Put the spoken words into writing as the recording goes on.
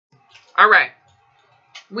All right.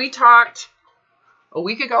 We talked a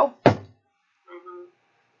week ago,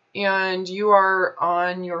 and you are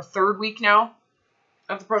on your 3rd week now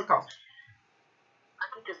of the protocol. I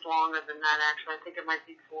think it's longer than that, actually. I think it might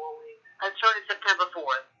be 4 weeks. I started September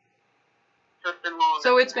 4th. So it's been longer.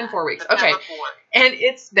 So it's been 4 weeks. September Okay. 4th. And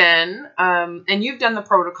it's been, and you've done the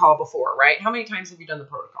protocol before, right? How many times have you done the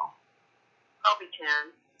protocol? Probably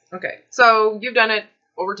 10. Okay. So you've done it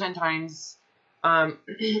over 10 times. And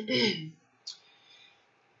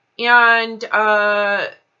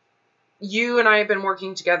you and I have been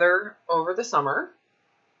working together over the summer.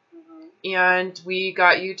 And we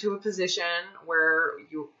got you to a position where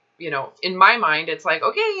you know, in my mind, it's like,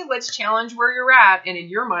 okay, let's challenge where you're at. And in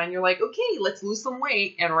your mind, you're like, okay, let's lose some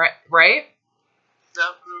weight. And right? Yep.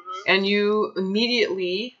 And you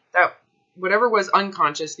immediately, that whatever was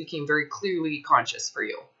unconscious became very clearly conscious for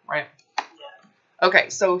you, right? Yeah. Okay,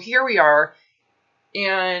 so here we are,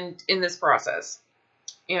 and in this process,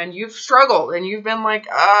 and you've struggled, and you've been like,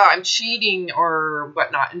 I'm cheating or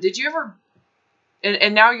whatnot. And did you ever?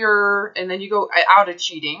 And now and then you go out of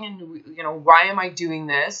cheating, and you know, why am I doing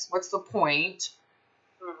this? What's the point?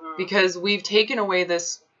 Because we've taken away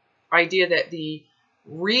this idea that the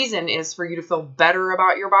reason is for you to feel better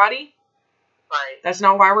about your body. Right. That's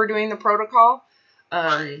not why we're doing the protocol.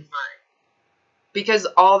 Right. Because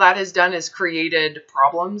all that has done is created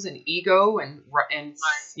problems and ego and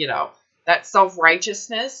you know, that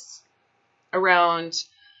self-righteousness around,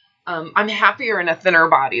 I'm happier in a thinner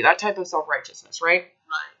body, that type of self-righteousness, right?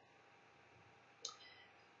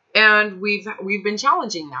 Right. And we've been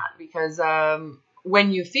challenging that because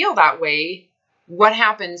when you feel that way, what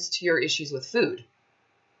happens to your issues with food?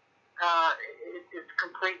 It's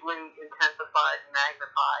completely intensified,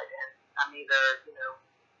 magnified, and I'm either, you know,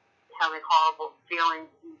 having horrible feelings,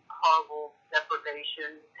 horrible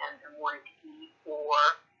deprivation, and wanting to eat, or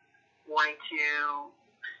wanting to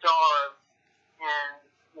starve, and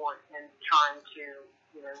trying to,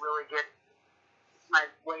 you know, really get my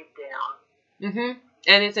weight down.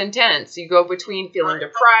 And it's intense. You go between feeling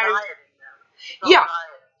deprived.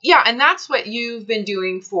 Yeah, and that's what you've been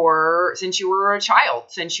doing since you were a child,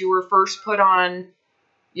 since you were first put on,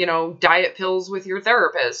 you know, diet pills with your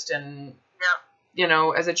therapist. And, you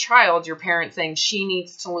know, as a child, your parents saying she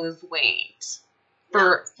needs to lose weight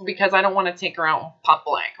because I don't want to take her out in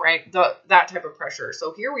public, right? That type of pressure.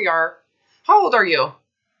 So here we are. How old are you?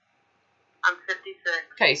 I'm 56.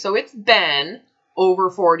 Okay, so it's been over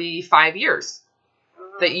 45 years.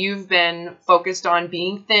 That you've been focused on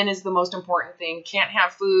being thin is the most important thing. Can't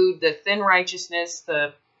have food, the thin righteousness,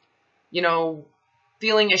 the, you know,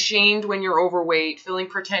 feeling ashamed when you're overweight, feeling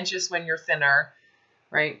pretentious when you're thinner,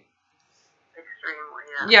 right?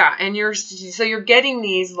 Extremely, yeah. And you're getting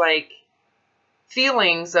these like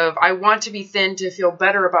feelings of, I want to be thin to feel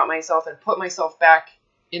better about myself and put myself back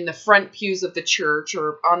in the front pews of the church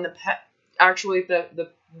or on the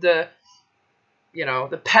you know,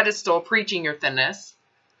 the pedestal preaching your thinness.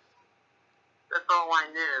 That's all I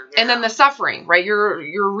knew. Yeah. And then the suffering, right?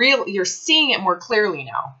 You're seeing it more clearly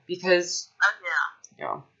now because,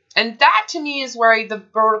 and that to me is where the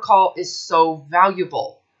protocol is so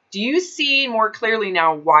valuable. Do you see more clearly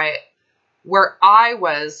now where I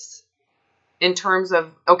was in terms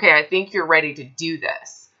of, okay, I think you're ready to do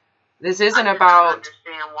this. This isn't about. I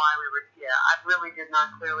understand why we were. Yeah, I really did not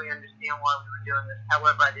clearly understand why we were doing this.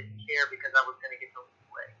 However, I didn't care because I was going to get the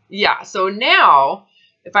weight. Yeah. So now,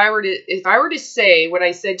 if I were to say what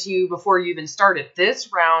I said to you before you even started,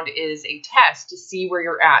 this round is a test to see where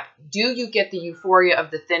you're at. Do you get the euphoria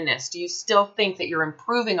of the thinness? Do you still think that you're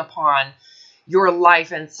improving upon your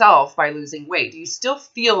life and self by losing weight? Do you still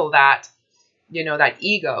feel that, you know, that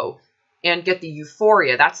ego and get the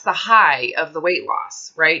euphoria? That's the high of the weight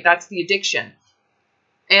loss, right? That's the addiction.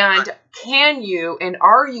 And can you, and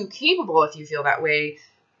are you capable, if you feel that way,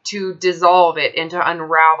 to dissolve it and to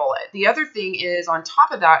unravel it? The other thing is, on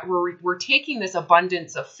top of that, we're taking this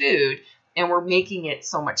abundance of food and we're making it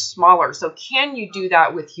so much smaller. So can you do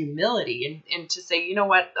that with humility and to say, you know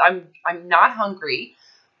what, I'm not hungry.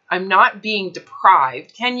 I'm not being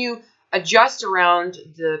deprived. Can you adjust around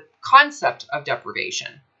the concept of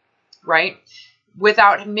deprivation, right?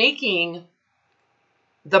 Without making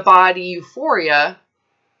the body euphoria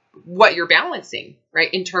what you're balancing,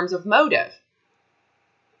 right? In terms of motive.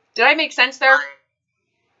 Did I make sense there? Right.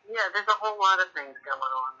 Yeah, there's a whole lot of things going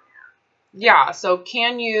on there. Yeah, so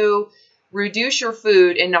can you reduce your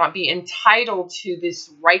food and not be entitled to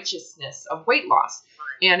this righteousness of weight loss?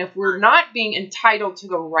 Right. And if we're not being entitled to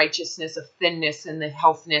the righteousness of thinness and the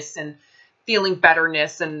healthness and feeling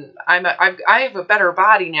betterness and I have a better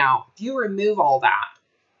body now, if you remove all that,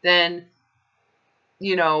 then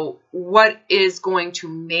you know, what is going to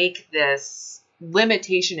make this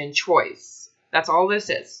limitation in choice. That's all this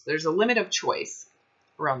is. There's a limit of choice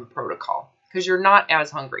around the protocol because you're not as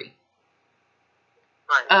hungry.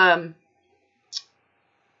 Right.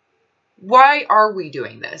 Why are we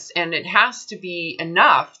doing this? And it has to be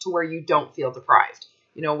enough to where you don't feel deprived.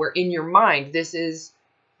 You know, where in your mind, this is,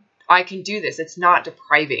 I can do this. It's not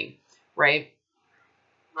depriving, right?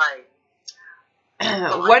 Right.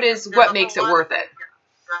 What makes it worth it?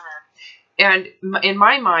 And in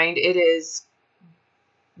my mind, it is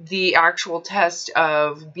the actual test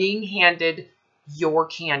of being handed your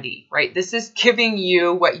candy, right? This is giving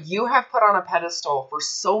you what you have put on a pedestal for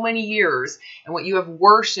so many years and what you have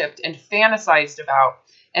worshipped and fantasized about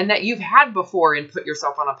and that you've had before and put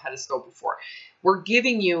yourself on a pedestal before. We're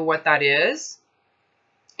giving you what that is.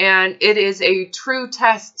 And it is a true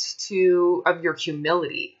test of your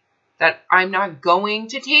humility, that I'm not going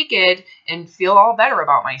to take it and feel all better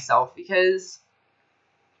about myself, because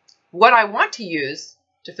what I want to use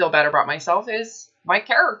to feel better about myself is my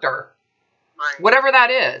character. Right. Whatever that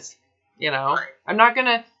is, you know, right. I'm not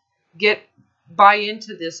going to buy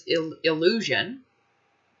into this illusion,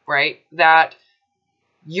 right, that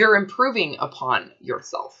you're improving upon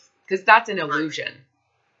yourself, because that's an illusion,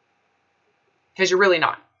 because you're really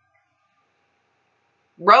not.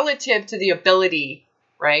 Relative to the ability,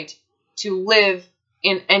 right, to live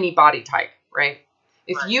in any body type, right?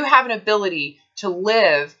 If you have an ability to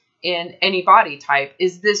live in any body type,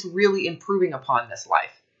 is this really improving upon this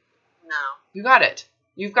life? No. You got it.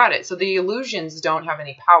 You've got it. So the illusions don't have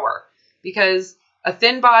any power, because a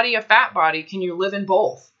thin body, a fat body, can you live in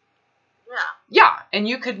both? Yeah. Yeah. And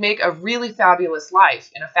you could make a really fabulous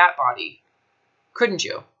life in a fat body, couldn't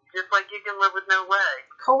you? Just like you can live with no legs.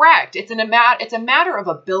 Correct. It's a matter of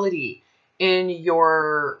ability in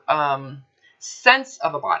your sense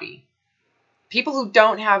of a body. People who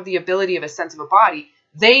don't have the ability of a sense of a body,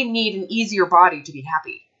 they need an easier body to be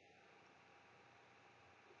happy.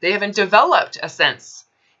 They haven't developed a sense.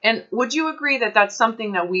 And would you agree that that's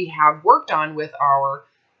something that we have worked on with our,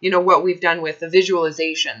 you know, what we've done with the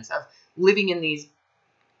visualizations of living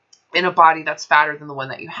in a body that's fatter than the one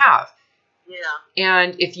that you have? Yeah.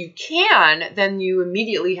 And if you can, then you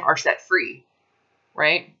immediately are set free,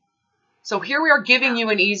 right? So here we are giving you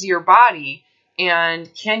an easier body,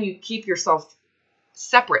 and can you keep yourself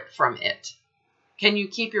separate from it? Can you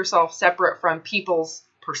keep yourself separate from people's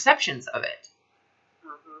perceptions of it?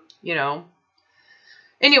 You know?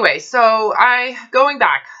 Anyway, so going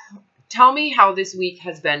back, tell me how this week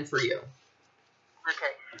has been for you.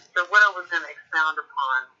 Okay, so what I was going to expound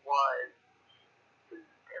upon was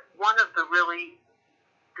one of the really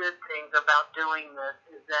good things about doing this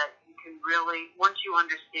is that you can really, once you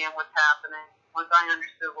understand what's happening, once I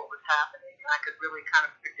understood what was happening, and I could really kind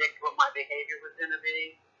of predict what my behavior was going to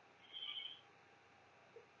be,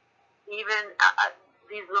 even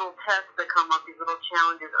these little tests that come up, these little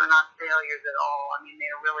challenges are not failures at all. I mean,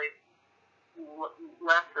 they're really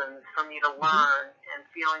lessons for me to learn and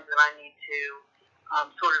feelings that I need to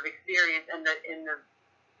sort of experience. And the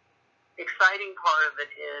exciting part of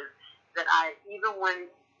it is that even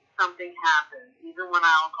when something happens, even when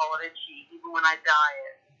I'll call it a cheat, even when I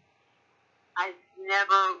diet, I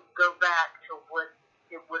never go back to what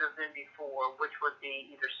it would have been before, which would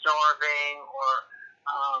be either starving or,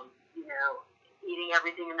 eating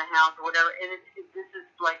everything in the house or whatever. And this is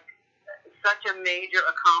like such a major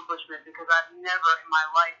accomplishment, because I've never in my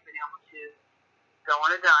life been able to go on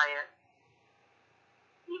a diet,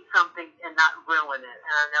 eat something and not ruin it.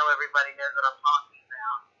 And I know everybody knows what I'm talking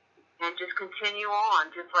about. And just continue on,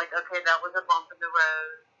 just like, okay, that was a bump in the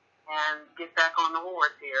road, and get back on the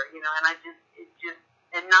horse here, and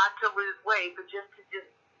and not to lose weight, but just to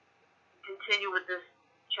continue with this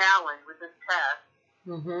challenge, with this test,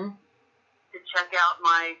 to check out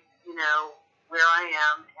my, where I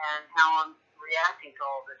am and how I'm reacting to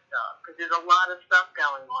all this stuff. Because there's a lot of stuff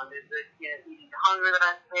going on. There's the eating hunger that I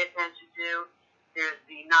have to pay attention to. There's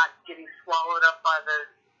the not getting swallowed up by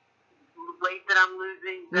the weight that I'm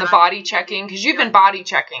losing. And the body checking, because you've been body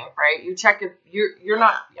checking, right? You check if you're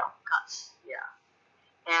not, Yeah.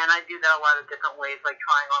 And I do that a lot of different ways, like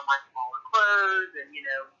trying on my smaller clothes and,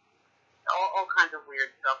 all kinds of weird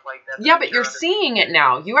stuff like that. Yeah, but you're seeing it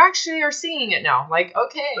now. You actually are seeing it now. Like,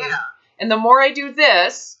 okay. Yeah. And the more I do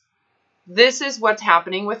this is what's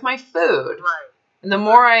happening with my food. Right. And the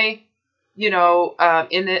more I,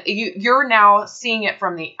 you're now seeing it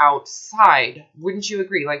from the outside. Wouldn't you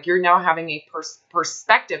agree? Like, you're now having a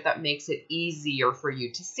perspective that makes it easier for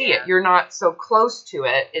you to see it. You're not so close to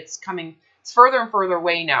it. It's further and further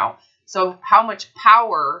away now. So how much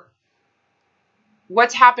power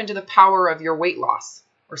What's happened to the power of your weight loss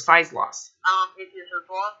or size loss? It has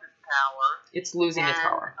lost its power. It's losing its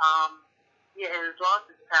power. Yeah, it has lost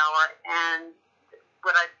its power. And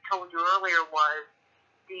what I told you earlier was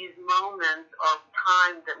these moments of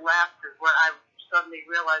time that lapses where I suddenly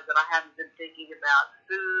realized that I haven't been thinking about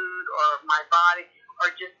food or my body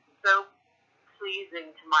are just so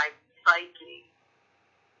pleasing to my psyche.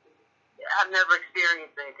 I've never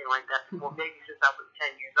experienced anything like that before, maybe since I was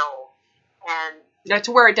 10 years old. And that's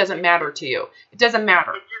where it doesn't matter to you. It doesn't matter.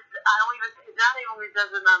 It just, I don't even, not only does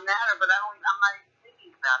it not matter, but I'm not even thinking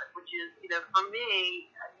about it, which is, for me,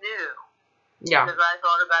 new. Yeah. Because I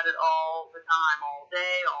thought about it all the time, all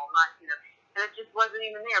day, all night, and it just wasn't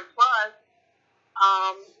even there. Plus,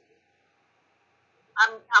 I'm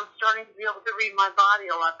starting to be able to read my body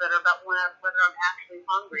a lot better about whether I'm actually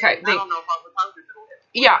hungry. Okay, I don't know if I was hungry for it.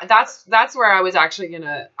 Yeah, that's where I was actually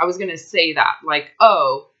gonna say that. Like,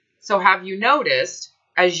 so have you noticed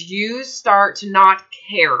as you start to not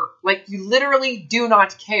care, like you literally do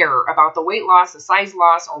not care about the weight loss, the size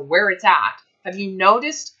loss, or where it's at, have you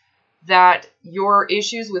noticed that your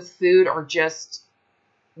issues with food are just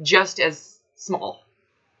as small?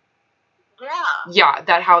 Yeah. Yeah,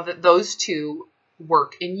 that how those two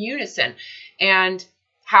work in unison. And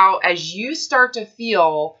how as you start to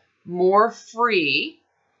feel more free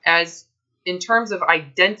as in terms of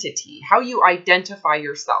identity, how you identify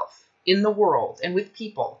yourself in the world and with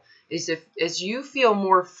people, is if as you feel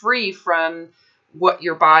more free from what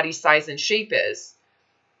your body size and shape is,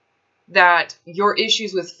 that your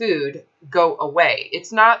issues with food go away.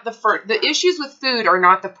 It's not the issues with food are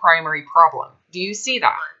not the primary problem. Do you see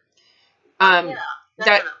that? Yeah,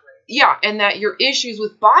 definitely. Yeah, and that your issues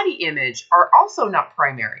with body image are also not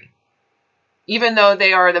primary, even though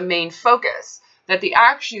they are the main focus. That the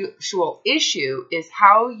actual issue is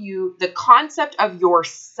the concept of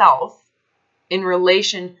yourself in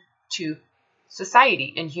relation to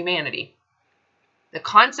society and humanity. The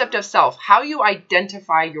concept of self, how you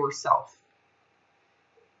identify yourself.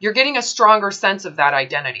 You're getting a stronger sense of that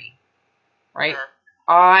identity, right? Yeah.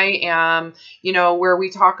 I am, where we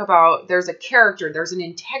talk about there's a character, there's an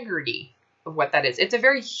integrity of what that is. It's a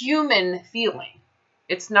very human feeling.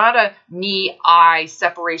 It's not a me, I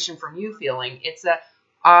separation from you feeling. It's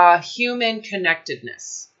a human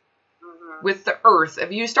connectedness with the earth.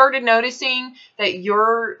 Have you started noticing that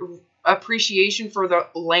your appreciation for the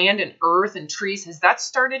land and earth and trees, has that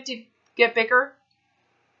started to get bigger?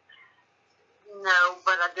 No,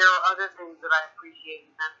 but there are other things that I appreciate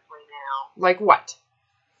immensely now. Like what?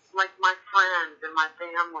 Like my friends and my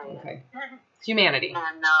family. Okay. Humanity.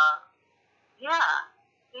 And,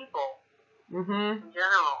 people. Mm-hmm. In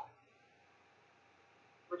general.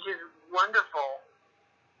 Which is wonderful.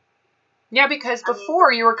 Yeah, because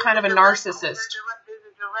before you were kind of a narcissist. There's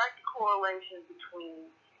a direct correlation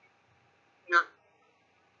between your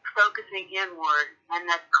focusing inward and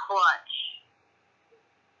that clutch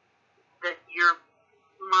that your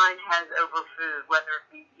mind has over food, whether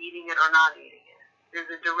it be eating it or not eating it.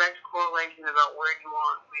 There's a direct correlation about where you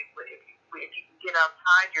are. If you can get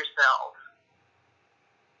outside yourself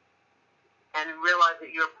and realize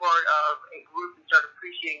that you're part of a group and start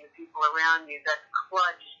appreciating the people around you, that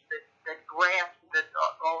clutch, that grasp that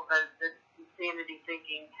all the insanity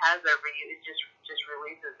thinking has over you, it just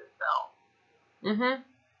releases itself. Mm-hmm.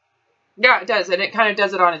 Yeah, it does. And it kind of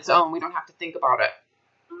does it on its own. We don't have to think about it.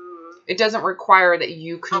 Mm-hmm. It doesn't require that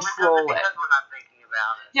you control it. Because we're not thinking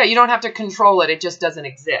about it. Yeah, you don't have to control it. It just doesn't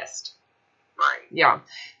exist. Right. Yeah.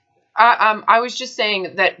 I was just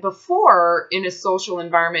saying that before, in a social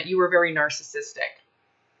environment, you were very narcissistic.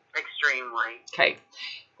 Extremely. Okay.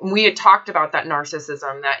 We had talked about that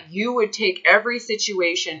narcissism, that you would take every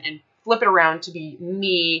situation and flip it around to be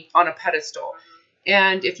me on a pedestal.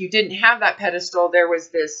 And if you didn't have that pedestal, there was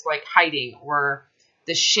this like hiding or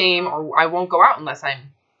the shame, or I won't go out unless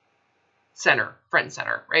I'm front and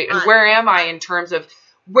center, right? And where am I in terms of,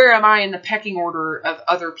 where am I in the pecking order of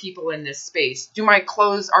other people in this space? Are my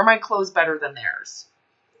clothes better than theirs?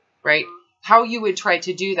 Right? How you would try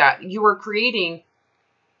to do that. You were creating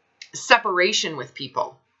separation with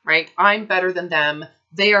people, right? I'm better than them.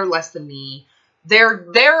 They are less than me.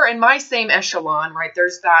 They're in my same echelon, right?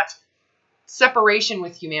 There's that separation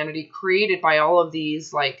with humanity created by all of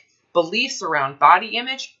these like beliefs around body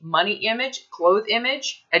image, money image, clothes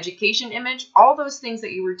image, education image, all those things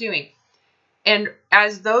that you were doing. And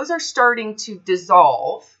as those are starting to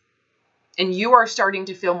dissolve and you are starting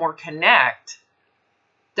to feel more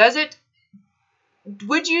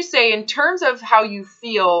would you say in terms of how you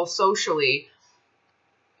feel socially,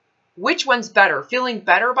 which one's better? Feeling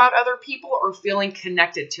better about other people or feeling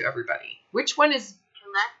connected to everybody? Which one is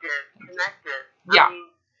connected? Yeah. I mean,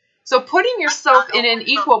 So putting yourself in an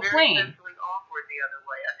equal very plane. socially awkward the other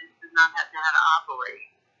way. I just did not know how to operate.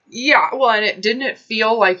 Yeah, well, and didn't it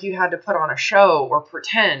feel like you had to put on a show or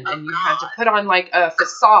pretend, and you had to put on like a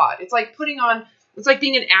facade? It's like it's like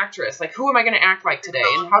being an actress. Like, who am I going to act like today,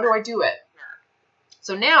 and how do I do it? Yeah.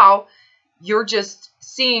 So now you're just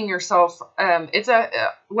seeing yourself.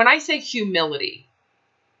 When I say humility,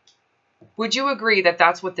 would you agree that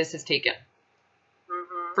that's what this has taken?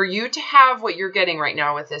 Mm-hmm. For you to have what you're getting right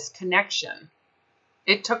now with this connection,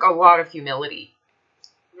 it took a lot of humility.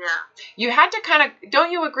 Yeah. You had to kind of,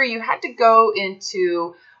 don't you agree? You had to go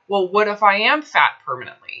into, well, what if I am fat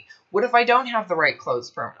permanently? What if I don't have the right clothes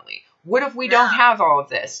permanently? What if we don't have all of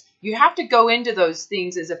this? You have to go into those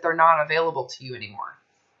things as if they're not available to you anymore.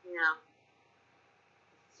 Yeah.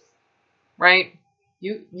 Right?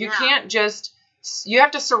 You can't just, you have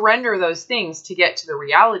to surrender those things to get to the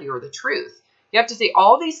reality or the truth. You have to say,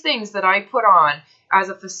 all these things that I put on as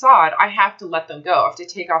a facade, I have to let them go. I have to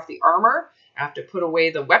take off the armor. I have to put away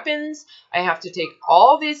the weapons. I have to take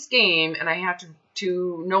all this game and I have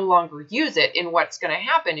to no longer use it. And what's going to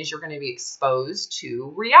happen is you're going to be exposed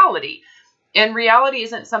to reality. And reality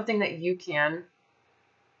isn't something that you can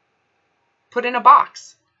put in a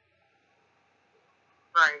box.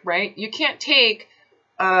 Right? You can't take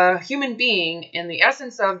a human being and the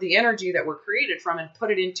essence of the energy that we're created from and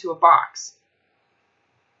put it into a box.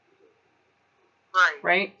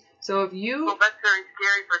 Right? So if you... Well, that's very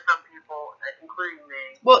scary for some people, including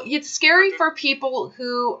me. Well, it's scary for people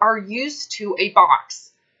who are used to a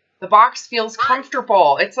box. The box feels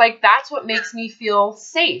comfortable. It's like, that's what makes me feel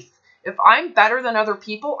safe. If I'm better than other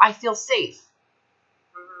people, I feel safe.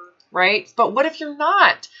 Mm-hmm. Right? But what if you're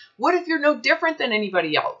not? What if you're no different than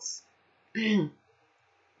anybody else?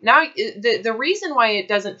 Now, the reason why it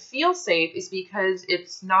doesn't feel safe is because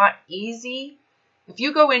it's not easy. If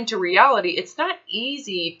you go into reality, it's not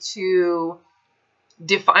easy to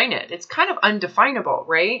define it. It's kind of undefinable,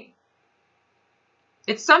 right?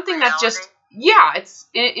 It's something that just, it's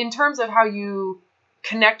in terms of how you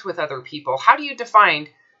connect with other people. How do you define,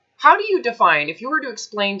 if you were to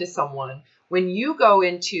explain to someone, when you go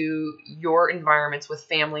into your environments with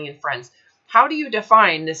family and friends, how do you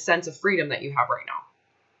define this sense of freedom that you have right now?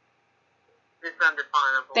 It's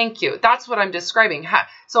undefinable. Thank you. That's what I'm describing.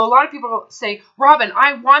 So a lot of people say, Robin,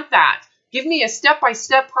 I want that. Give me a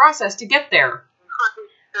step-by-step process to get there.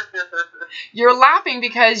 You're laughing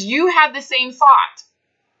because you had the same thought.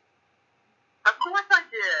 Of course I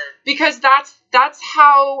did. Because that's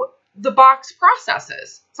how the box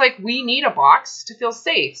processes. It's like, we need a box to feel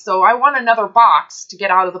safe. So I want another box to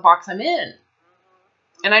get out of the box I'm in.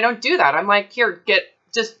 Mm-hmm. And I don't do that. I'm like, here's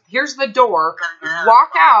the door,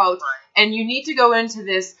 walk out, and you need to go into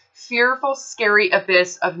this fearful, scary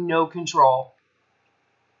abyss of no control.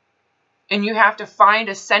 And you have to find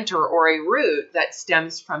a center or a root that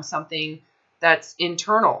stems from something that's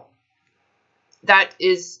internal. That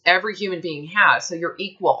is every human being has. So you're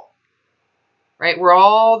equal, right? We're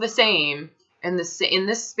all the same in this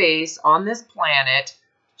space on this planet.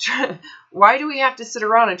 Why do we have to sit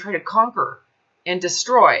around and try to conquer and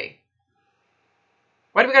destroy?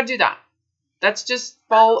 Why do we got to do that? That's just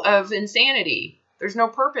full of insanity. There's no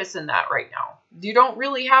purpose in that right now. You don't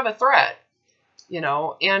really have a threat,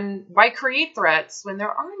 and why create threats when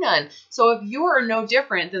there are none? So if you are no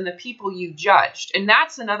different than the people you judged, and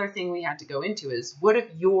that's another thing we had to go into is, what if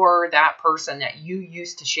you're that person that you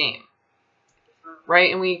used to shame,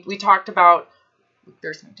 right? And we talked about,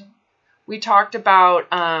 we talked about,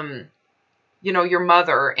 your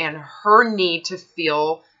mother and her need to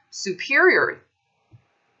feel superior,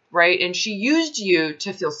 right? And she used you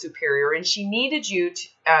to feel superior, and she needed you to,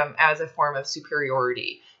 as a form of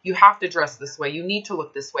superiority. You have to dress this way. You need to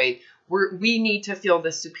look this way. We need to feel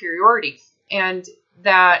this superiority. And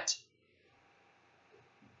that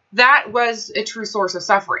was a true source of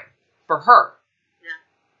suffering for her.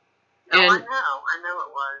 Yeah. No, I know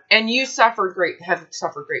it was. And you have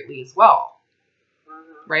suffered greatly as well.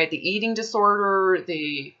 Mm-hmm. Right? The eating disorder,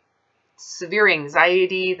 the severe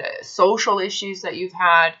anxiety, the social issues that you've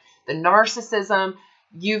had, the narcissism.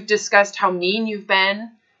 You've discussed how mean you've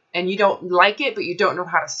been, and you don't like it, but you don't know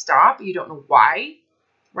how to stop. You don't know why,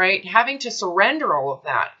 right? Having to surrender all of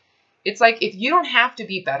that. It's like, if you don't have to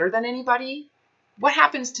be better than anybody, what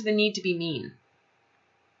happens to the need to be mean?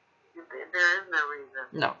 There is no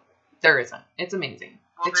reason. No, there isn't. It's amazing.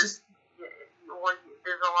 Well, there's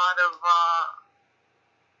a lot of,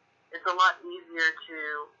 it's a lot easier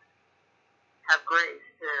to have grace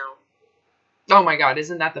too. Oh my God,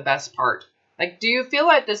 isn't that the best part? Like, do you feel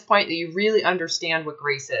at this point that you really understand what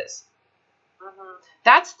grace is? Mm-hmm.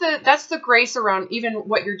 That's the grace around even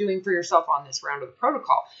what you're doing for yourself on this round of the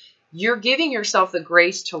protocol. You're giving yourself the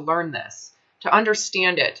grace to learn this, to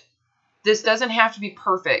understand it. This doesn't have to be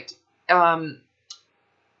perfect,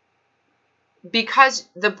 because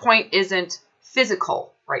the point isn't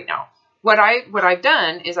physical right now. What I've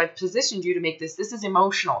done is I've positioned you to make this is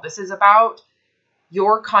emotional. This is about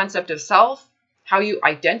your concept of self, how you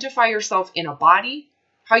identify yourself in a body,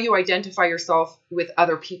 how you identify yourself with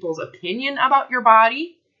other people's opinion about your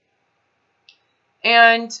body,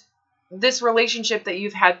 and this relationship that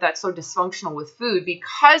you've had that's so dysfunctional with food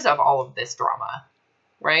because of all of this drama,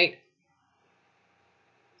 right?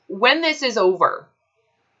 When this is over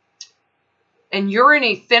and you're in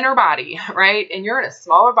a thinner body, right? And you're in a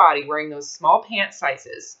smaller body wearing those small pant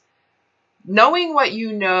sizes, knowing what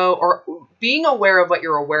you know or being aware of what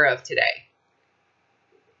you're aware of today,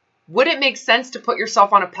 would it make sense to put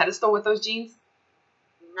yourself on a pedestal with those jeans?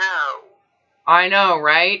 No. I know,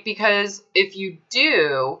 right? Because if you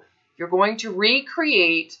do, you're going to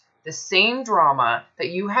recreate the same drama that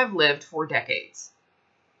you have lived for decades.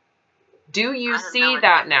 Do you see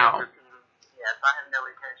that now? Yes, I have no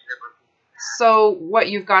intention of repeating that. So what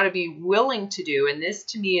you've got to be willing to do, and this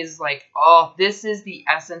to me is like, oh, this is the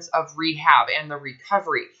essence of rehab and the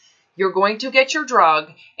recovery. You're going to get your drug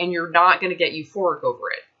and you're not going to get euphoric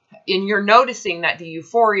over it. And you're noticing that the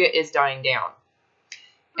euphoria is dying down.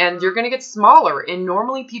 And you're going to get smaller. And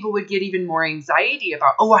normally people would get even more anxiety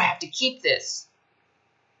about, oh, I have to keep this.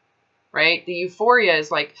 Right? The euphoria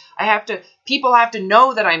is like, people have to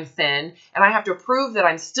know that I'm thin, and I have to prove that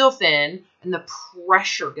I'm still thin, and the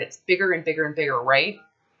pressure gets bigger and bigger and bigger, right?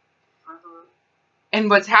 Mm-hmm. And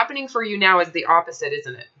what's happening for you now is the opposite,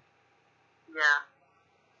 isn't it?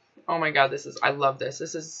 Yeah. Oh my God, I love this.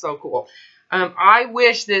 This is so cool. I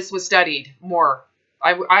wish this was studied more.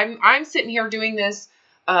 I'm sitting here doing this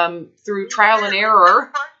through trial and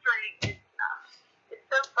error. It's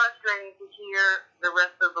so frustrating to hear the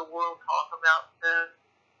rest of the world talk about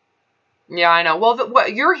this. Yeah, I know. Well,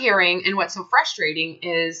 what you're hearing and what's so frustrating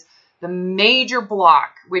is the major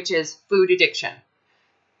block, which is food addiction.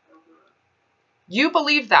 Mm-hmm. You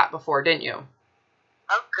believed that before, didn't you?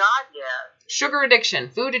 Oh, God, yes. Sugar addiction,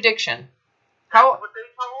 food addiction. That's what they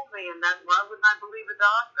told me, and why wouldn't I believe a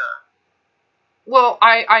doctor? Well,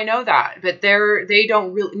 I know that, but they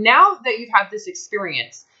don't really. Now that you've had this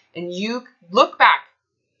experience and you look back,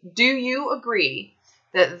 do you agree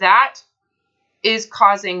that is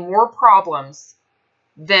causing more problems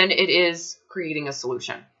than it is creating a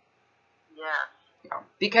solution? Yeah.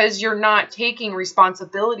 Because you're not taking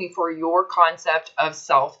responsibility for your concept of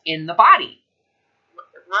self in the body.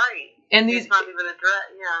 Right. And it's not even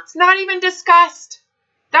addressed. Yeah. It's not even discussed.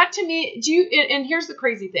 That to me, and here's the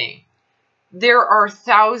crazy thing. There are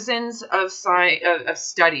thousands of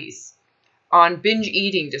studies on binge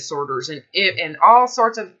eating disorders and all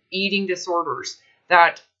sorts of eating disorders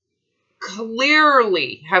that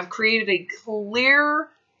clearly have created a clear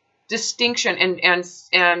distinction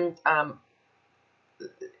and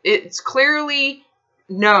it's clearly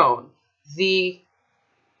known the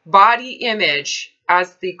body image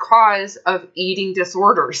as the cause of eating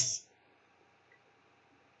disorders.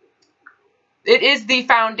 It is the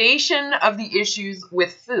foundation of the issues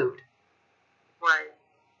with food. Right.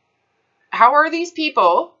 How are these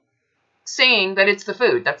people saying that it's the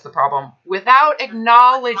food that's the problem without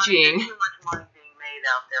acknowledging... There's too much money being made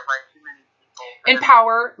out there by too many people. And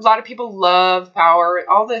power. A lot of people love power.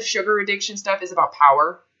 All the sugar addiction stuff is about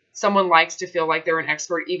power. Someone likes to feel like they're an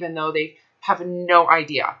expert even though they have no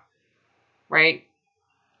idea. Right?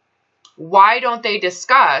 Why don't they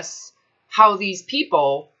discuss how these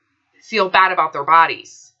people feel bad about their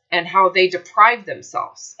bodies and how they deprive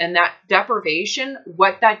themselves, and that deprivation,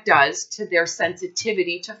 what that does to their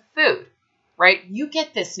sensitivity to food, right? You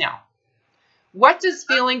get this now. What does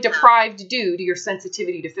feeling deprived do to your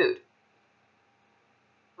sensitivity to food?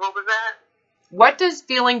 What was that? What does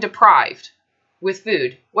feeling deprived with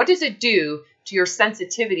food, what does it do to your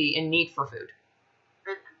sensitivity and need for food?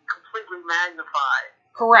 It's completely magnified.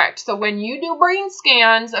 Correct. So when you do brain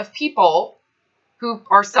scans of people who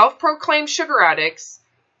are self-proclaimed sugar addicts,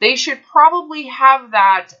 they should probably have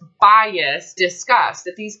that bias discussed,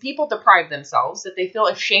 that these people deprive themselves, that they feel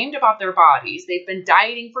ashamed about their bodies, they've been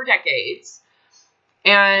dieting for decades,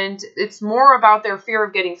 and it's more about their fear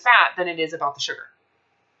of getting fat than it is about the sugar.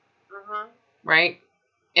 Mm-hmm. Right?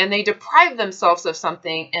 And they deprive themselves of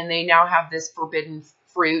something, and they now have this forbidden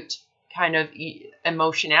fruit kind of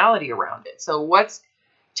emotionality around it. So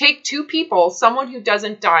take two people, someone who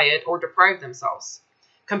doesn't diet or deprive themselves,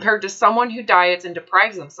 compared to someone who diets and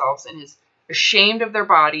deprives themselves and is ashamed of their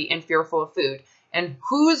body and fearful of food. And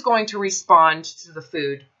who's going to respond to the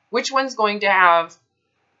food? Which one's going to have,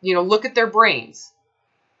 look at their brains.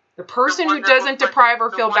 The person who doesn't deprive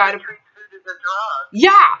or feel bad.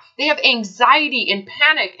 Yeah, they have anxiety and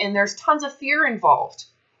panic, and there's tons of fear involved.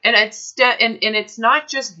 And it's not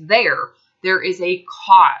just there. There is a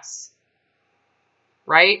cause,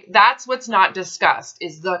 right? That's what's not discussed,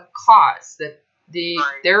 is the cause, that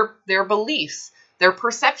their beliefs, their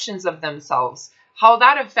perceptions of themselves, how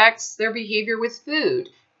that affects their behavior with food.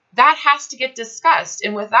 That has to get discussed.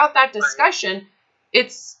 And without that discussion,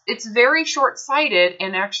 it's very short-sighted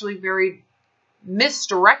and actually very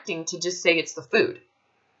misdirecting to just say it's the food.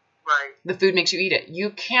 Right. The food makes you eat it. You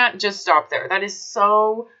can't just stop there. That is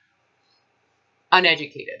so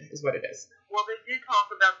uneducated, is what it is. Well, they do talk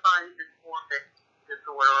about body dysmorphic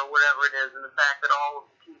disorder or whatever it is, and the fact that all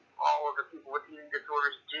of the people with eating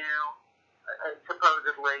disorders do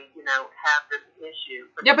supposedly, have this issue.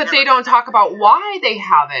 But they don't talk about why they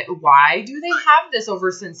have it. Why do they have this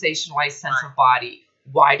over-sensationalized sense of body?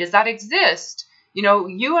 Why does that exist?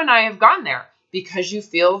 You and I have gone there because you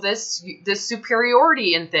feel this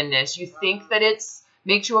superiority in thinness. You think that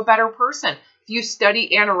makes you a better person. If you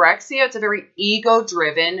study anorexia, it's a very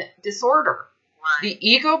ego-driven disorder. Right. The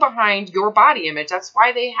ego behind your body image. That's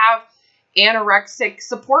why they have anorexic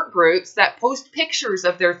support groups that post pictures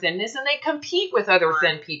of their thinness, and they compete with other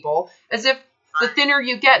thin people as if the thinner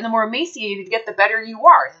you get and the more emaciated you get, the better you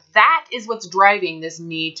are. That is what's driving this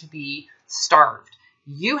need to be starved.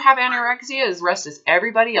 You have anorexia as rest as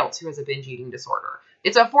everybody else who has a binge eating disorder.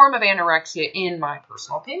 It's a form of anorexia in my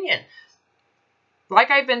personal opinion. Like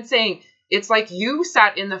I've been saying, it's like you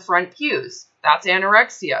sat in the front pews. That's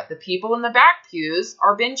anorexia. The people in the back pews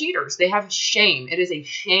are binge eaters. They have shame. It is a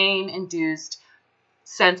shame-induced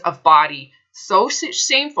sense of body. So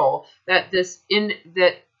shameful that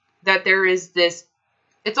there is this,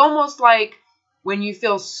 it's almost like when you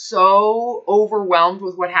feel so overwhelmed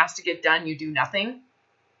with what has to get done, you do nothing.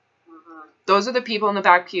 Those are the people in the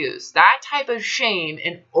back pews. That type of shame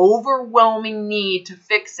and overwhelming need to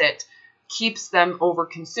fix it keeps them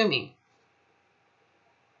over-consuming.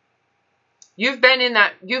 You've been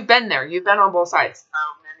there. You've been on both sides.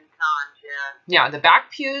 Oh, many times, yeah. Yeah, the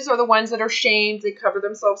back pews are the ones that are shamed. They cover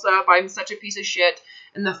themselves up. I'm such a piece of shit.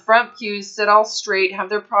 And the front pews sit all straight, have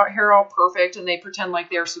their hair all perfect, and they pretend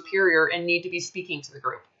like they're superior and need to be speaking to the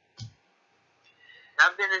group.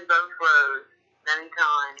 I've been in both rows many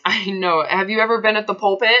times. I know. Have you ever been at the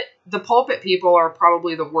pulpit? The pulpit people are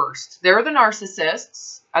probably the worst. They're the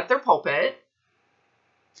narcissists at their pulpit,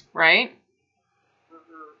 right?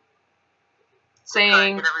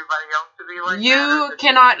 Saying, get everybody else to be like you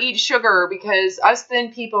cannot eat sugar because us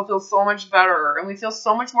thin people feel so much better and we feel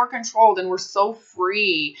so much more controlled and we're so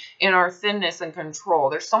free in our thinness and control.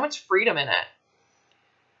 There's so much freedom in it.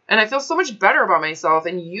 And I feel so much better about myself,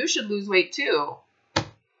 and you should lose weight too. No,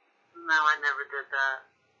 I never did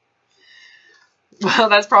that. Well,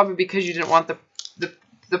 that's probably because you didn't want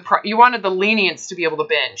you wanted the lenience to be able to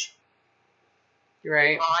binge.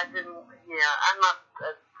 Right? Well, I didn't, I'm not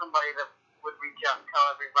somebody that would reach out and tell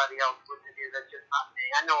everybody else what to do. That's just not me.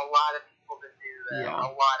 I know a lot of people that do that. Yeah. A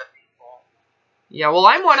lot of people. Yeah, well,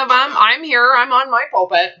 I'm one of them. I'm here. I'm on my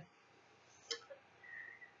pulpit.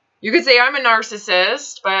 You could say I'm a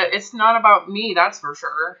narcissist, but it's not about me, that's for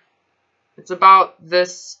sure. It's about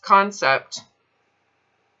this concept.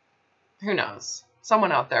 Who knows?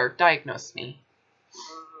 Someone out there diagnosed me.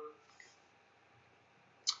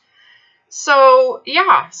 So,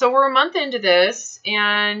 yeah, so we're a month into this,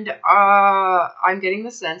 and I'm getting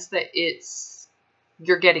the sense that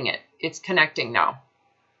you're getting it. It's connecting now.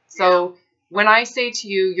 So when I say to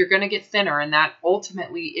you, you're going to get thinner, and that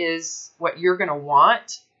ultimately is what you're going to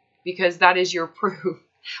want, because that is your proof.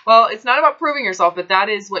 Well, it's not about proving yourself, but that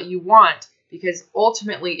is what you want, because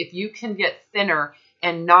ultimately, if you can get thinner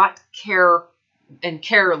and not care and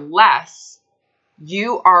care less,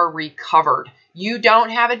 you are recovered. You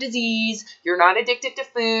don't have a disease. You're not addicted to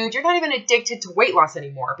food. You're not even addicted to weight loss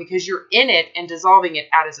anymore because you're in it and dissolving it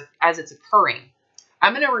as it's occurring.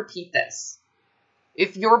 I'm going to repeat this.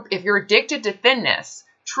 If you're addicted to thinness,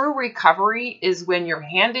 true recovery is when you're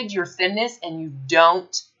handed your thinness and you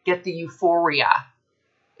don't get the euphoria.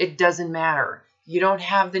 It doesn't matter. You don't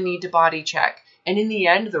have the need to body check. And in the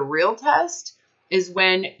end, the real test is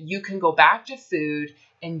when you can go back to food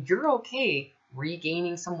and you're okay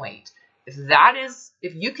regaining some weight.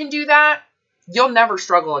 If you can do that, you'll never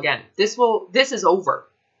struggle again. This is over.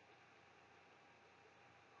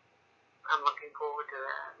 I'm looking forward to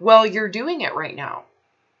that. Well, you're doing it right now.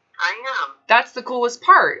 I am. That's the coolest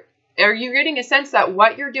part. Are you getting a sense that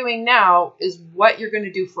what you're doing now is what you're going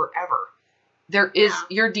to do forever?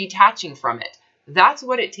 You're detaching from it. That's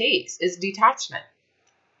what it takes, is detachment.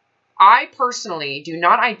 I personally do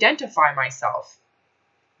not identify myself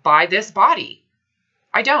by this body.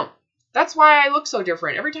 I don't. That's why I look so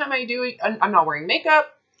different. Every time I do it, I'm not wearing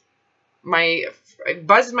makeup. I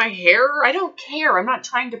buzz my hair. I don't care. I'm not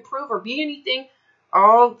trying to prove or be anything.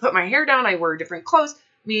 I'll put my hair down. I wear different clothes.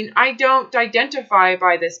 I mean, I don't identify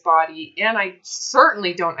by this body, and I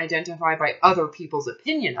certainly don't identify by other people's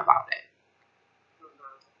opinion about it.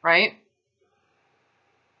 Right?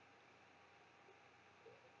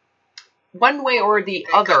 One way or the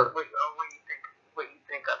other. What you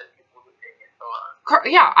think other people's opinions are.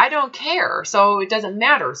 Yeah, I don't care, so it doesn't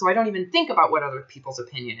matter. So I don't even think about what other people's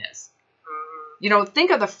opinion is. You know,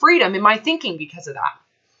 think of the freedom in my thinking because of that.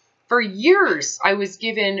 For years, I was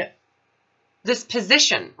given this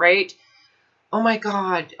position, right? Oh my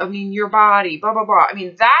God, I mean, your body, blah, blah, blah. I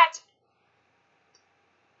mean, that,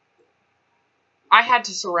 I had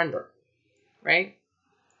to surrender, right?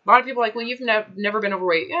 A lot of people are like, well, you've never been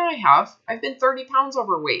overweight. Yeah, I have. I've been 30 pounds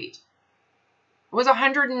overweight. I was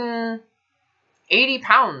 180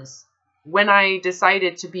 pounds when I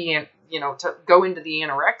decided to be, to go into the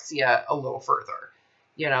anorexia a little further.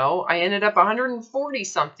 I ended up 140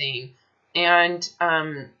 something, and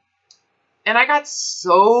I got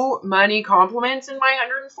so many compliments in my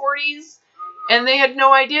 140s, and they had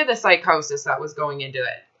no idea the psychosis that was going into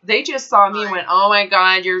it. They just saw me and went, oh my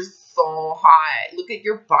God, you're so hot. Look at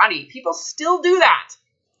your body. People still do that.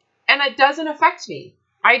 And it doesn't affect me.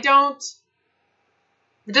 It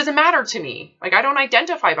doesn't matter to me. Like, I don't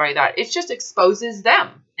identify by that. It just exposes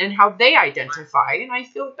them and how they identify. And I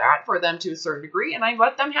feel bad for them to a certain degree, and I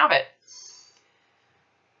let them have it.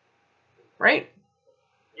 Right?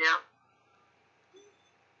 Yeah.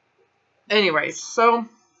 Anyways, so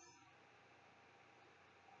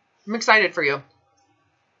I'm excited for you.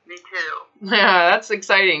 Me too. Yeah, that's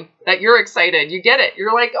exciting. That you're excited. You get it.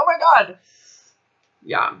 You're like, oh my God.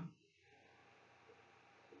 Yeah.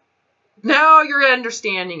 Now you're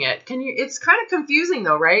understanding it. It's kind of confusing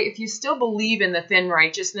though, right? If you still believe in the thin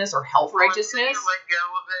righteousness or health righteousness.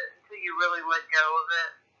 Until you really let go of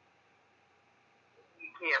it, you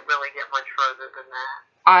can't really get much further than that.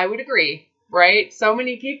 I would agree, right? So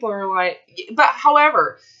many people are like, but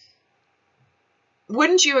however,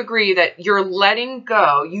 wouldn't you agree that you're letting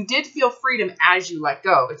go? You did feel freedom as you let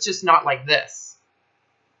go. It's just not like this.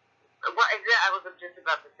 Well, I was just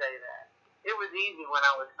about to say that. It was easy when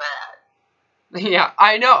I was fat. Yeah,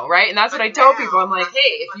 I know, right? And that's what I tell people. I'm like,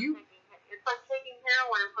 hey, if you... It's like taking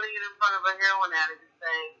heroin and putting it in front of a heroin addict and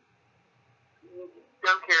saying, you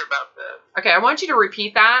don't care about this. Okay, I want you to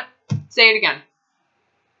repeat that. Say it again.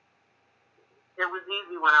 It was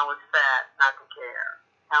easy when I was fat not to care.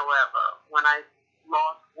 However, when I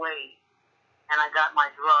lost weight and I got my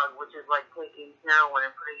drug, which is like taking heroin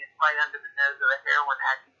and putting it right under the nose of a heroin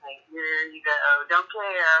addict and saying, here you go, don't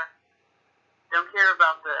care. Don't care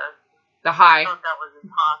about this. The high. I thought that was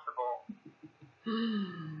impossible.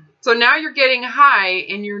 So now you're getting high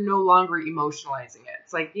and you're no longer emotionalizing it.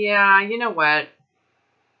 It's like, yeah, you know what?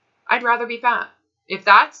 I'd rather be fat.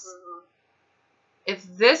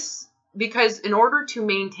 Because in order to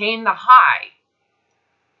maintain the high,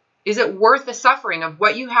 is it worth the suffering of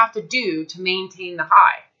what you have to do to maintain the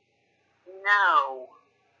high? No.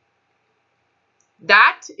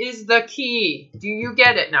 That is the key. Do you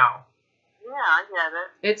get it now? Yeah, I get it.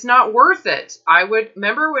 It's not worth it.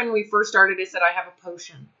 Remember when we first started, I said, I have a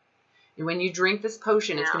potion. And when you drink this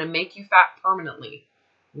potion, it's going to make you fat permanently.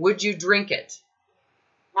 Would you drink it?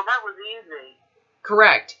 Well, that was easy.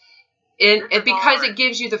 Correct. And because it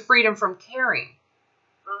gives you the freedom from caring.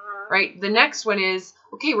 Mm-hmm. Right? The next one is,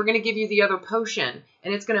 okay, we're going to give you the other potion.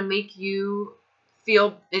 And it's going to make you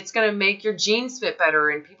it's going to make your jeans fit better.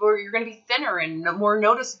 And you're going to be thinner and more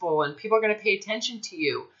noticeable. And people are going to pay attention to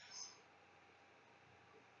you.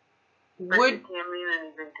 But it can't mean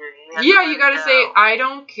anything to you. You got to say, I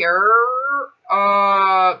don't care.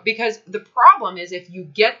 Because the problem is if you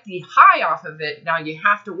get the high off of it, now you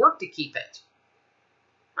have to work to keep it.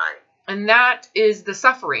 Right. And that is the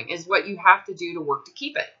suffering, is what you have to do to work to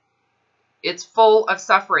keep it. It's full of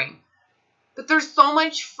suffering. But there's so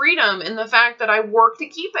much freedom in the fact that I work to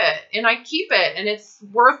keep it. And I keep it. And it's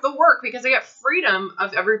worth the work because I get freedom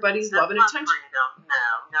of everybody's love and attention. Freedom.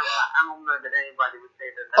 No, I don't know that anybody would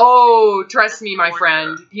say that. Oh, trust me, my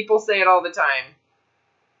friend. People say it all the time.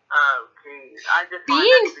 Oh, geez.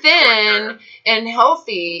 Being thin and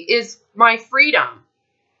healthy is my freedom.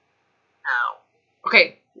 Oh.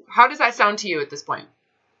 Okay, how does that sound to you at this point?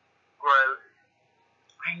 Gross.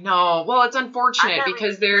 I know. Well, it's unfortunate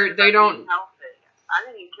because they don't. I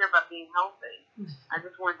didn't even care about being healthy. I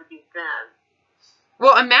just wanted to be thin.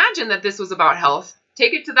 Well, imagine that this was about health.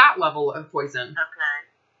 Take it to that level of poison. Okay.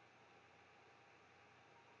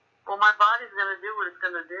 Well, my body's going to do what it's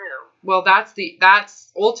going to do. Well,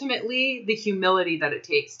 that's ultimately the humility that it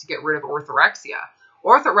takes to get rid of orthorexia.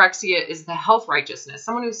 Orthorexia is the health righteousness.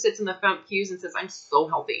 Someone who sits in the front pews and says, I'm so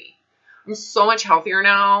healthy. I'm so much healthier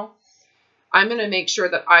now. I'm going to make sure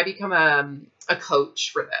that I become a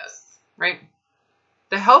coach for this, right?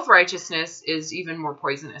 The health righteousness is even more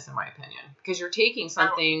poisonous, in my opinion, because you're taking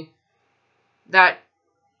something that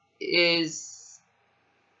is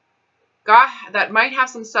God that might have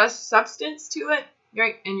some substance to it,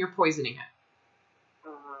 right? And you're poisoning it.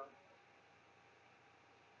 All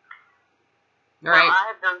right. Well,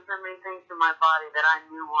 I have done so many things to my body that I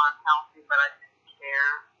knew were unhealthy, but I didn't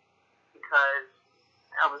care because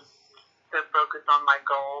I was so focused on my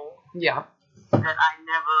goal. Yeah. That I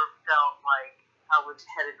never felt like I was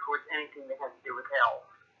headed towards anything that had to do with health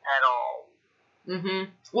at all.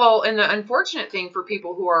 Mm-hmm. Well, and the unfortunate thing for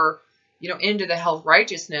people who are, into the health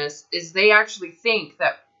righteousness is they actually think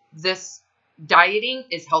that this dieting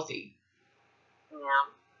is healthy. Yeah.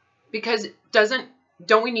 Because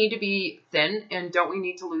don't we need to be thin and don't we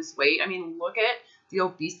need to lose weight? I mean, look at the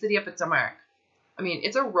obesity epidemic. I mean,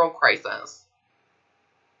 it's a real crisis.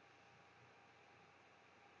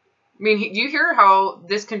 I mean, do you hear how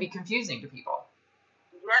this can be confusing to people?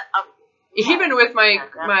 Yeah. Even with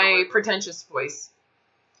my pretentious voice.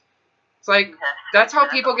 It's like, that's how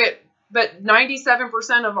people get, but 97%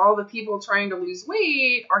 of all the people trying to lose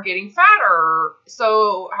weight are getting fatter.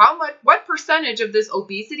 So what percentage of this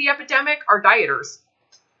obesity epidemic are dieters?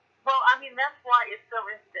 Well, I mean, that's why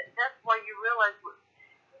you realize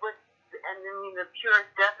the purest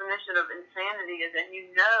definition of insanity is that you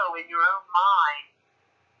know in your own mind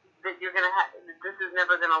that this is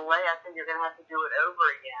never going to last and you're going to have to do it over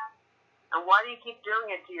again. And why do you keep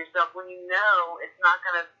doing it to yourself when you know it's not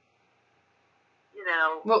going to,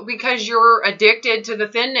 Well, because you're addicted to the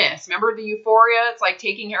thinness. Remember the euphoria? It's like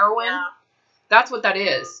taking heroin. Yeah. That's what that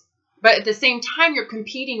is. But at the same time, you're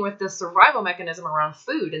competing with the survival mechanism around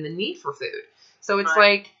food and the need for food. So it's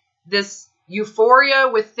like this euphoria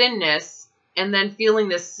with thinness and then feeling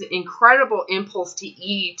this incredible impulse to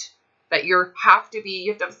eat that you have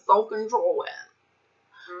to have self-control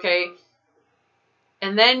in. Okay.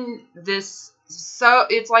 And then it's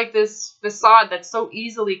like this facade that's so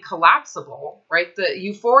easily collapsible, right? The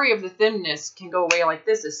euphoria of the thinness can go away like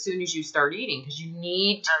this as soon as you start eating because you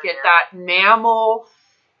need to get that mammal,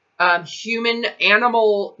 human,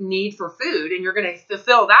 animal need for food. And you're going to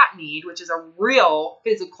fulfill that need, which is a real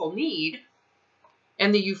physical need.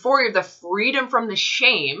 And the euphoria of the freedom from the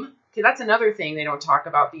shame. Okay, that's another thing they don't talk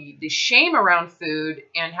about. The shame around food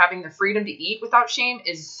and having the freedom to eat without shame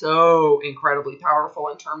is so incredibly powerful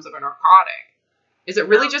in terms of a narcotic. Is it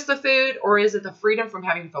really just the food or is it the freedom from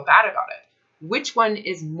having to feel bad about it? Which one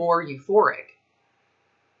is more euphoric?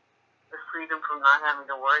 The freedom from not having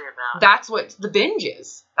to worry about it. That's what the binge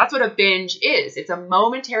is. That's what a binge is. It's a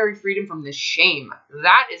momentary freedom from the shame.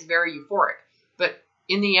 That is very euphoric. But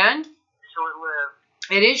in the end, short-lived.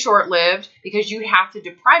 It is short-lived because you have to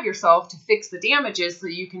deprive yourself to fix the damages so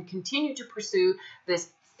that you can continue to pursue this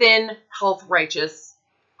thin, health-righteous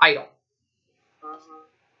idol.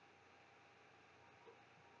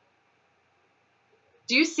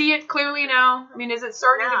 Do you see it clearly now? I mean, is it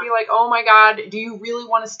starting to be like, oh my God, do you really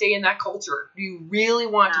want to stay in that culture? Do you really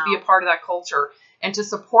want to be a part of that culture and to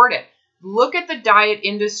support it? Look at the diet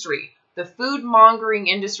industry, the food mongering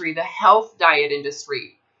industry, the health diet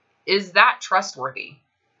industry. Is that trustworthy?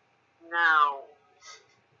 No.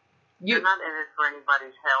 You're not in it for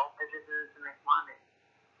anybody's health. They're just in it to make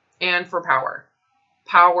money. And for power.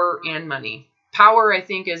 Power and money. Power, I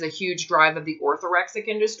think, is a huge drive of the orthorexic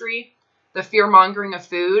industry. The fear-mongering of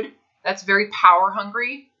food, that's very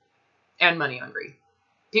power-hungry and money-hungry.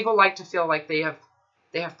 People like to feel like they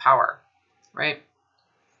have power, right?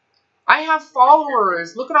 I have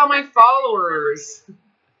followers. Look at all my followers.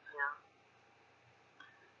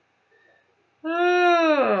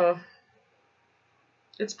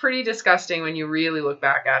 It's pretty disgusting when you really look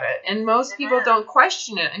back at it. And most people don't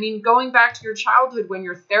question it. I mean, going back to your childhood when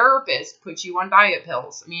your therapist put you on diet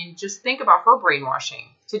pills. I mean, just think about her brainwashing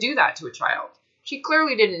to do that to a child. She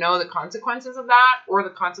clearly didn't know the consequences of that or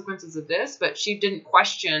the consequences of this, but she didn't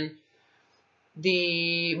question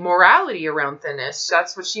the morality around thinness.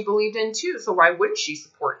 That's what she believed in too. So why wouldn't she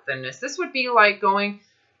support thinness? This would be like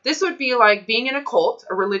being in a cult,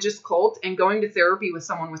 a religious cult, and going to therapy with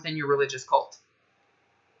someone within your religious cult.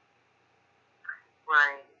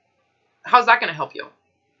 Right. How's that going to help you?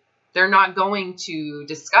 They're not going to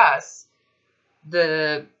discuss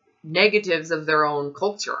the negatives of their own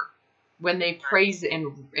culture. when they praise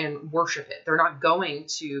and worship it. They're not going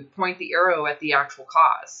to point the arrow at the actual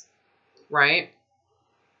cause, right?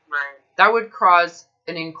 Right. That would cause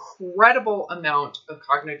an incredible amount of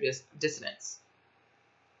cognitive dissonance.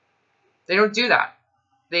 They don't do that.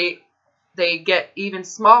 They get even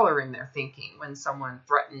smaller in their thinking when someone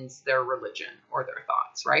threatens their religion or their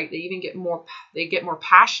thoughts, right? They even get more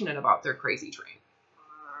passionate about their crazy train.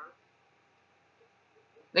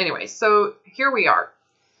 Anyway, so here we are.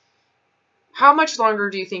 How much longer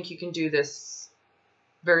do you think you can do this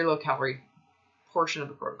very low calorie portion of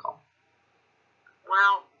the protocol?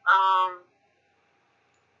 Well,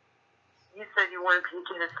 you said you wanted to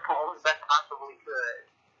get as small as I possibly could.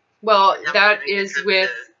 Well, that is with,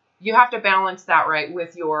 you have to balance that, right,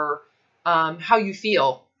 with your, how you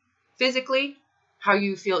feel physically, how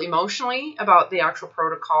you feel emotionally about the actual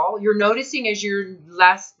protocol. You're noticing as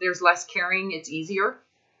there's less caring, it's easier.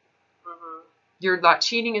 Mm-hmm. You're not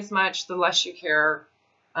cheating as much, the less you care.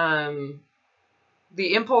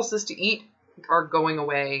 The impulses to eat are going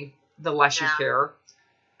away, the less you care.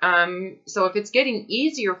 So if it's getting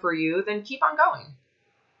easier for you, then keep on going.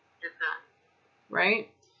 Right?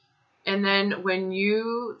 And then when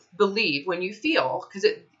you believe, when you feel, because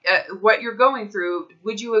what you're going through,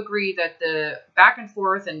 would you agree that the back and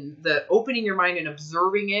forth and the opening your mind and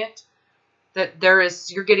observing it, that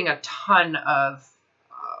you're getting a ton of,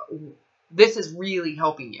 this is really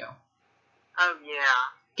helping you. Oh, yeah.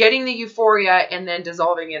 Getting the euphoria and then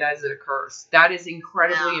dissolving it as it occurs. That is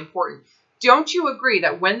incredibly important. Don't you agree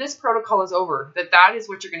that when this protocol is over, that is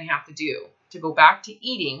what you're going to have to do to go back to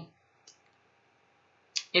eating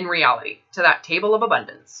in reality, to that table of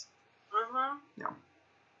abundance? Mm-hmm. No.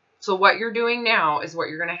 So what you're doing now is what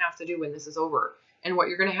you're going to have to do when this is over, and what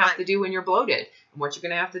you're going to have to do when you're bloated, and what you're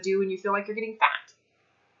going to have to do when you feel like you're getting fat.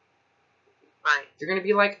 Right. You're going to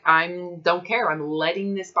be like, don't care. I'm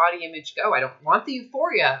letting this body image go. I don't want the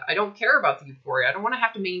euphoria. I don't care about the euphoria. I don't want to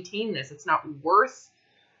have to maintain this. It's not worth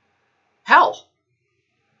hell.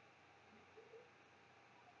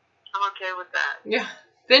 I'm okay with that. Yeah.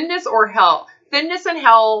 Thinness or hell. Thinness and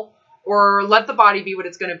hell, or let the body be what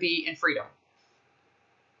it's going to be in freedom.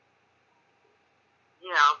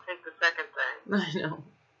 Yeah, I'll take the second thing.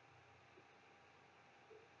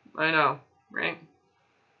 I know, right?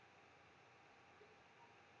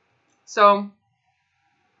 So,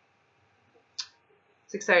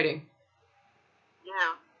 it's exciting.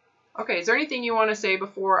 Yeah. Okay, is there anything you want to say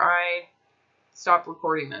before I stop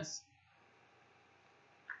recording this?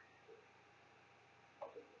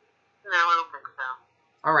 No, I don't think so.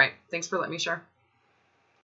 All right, thanks for letting me share.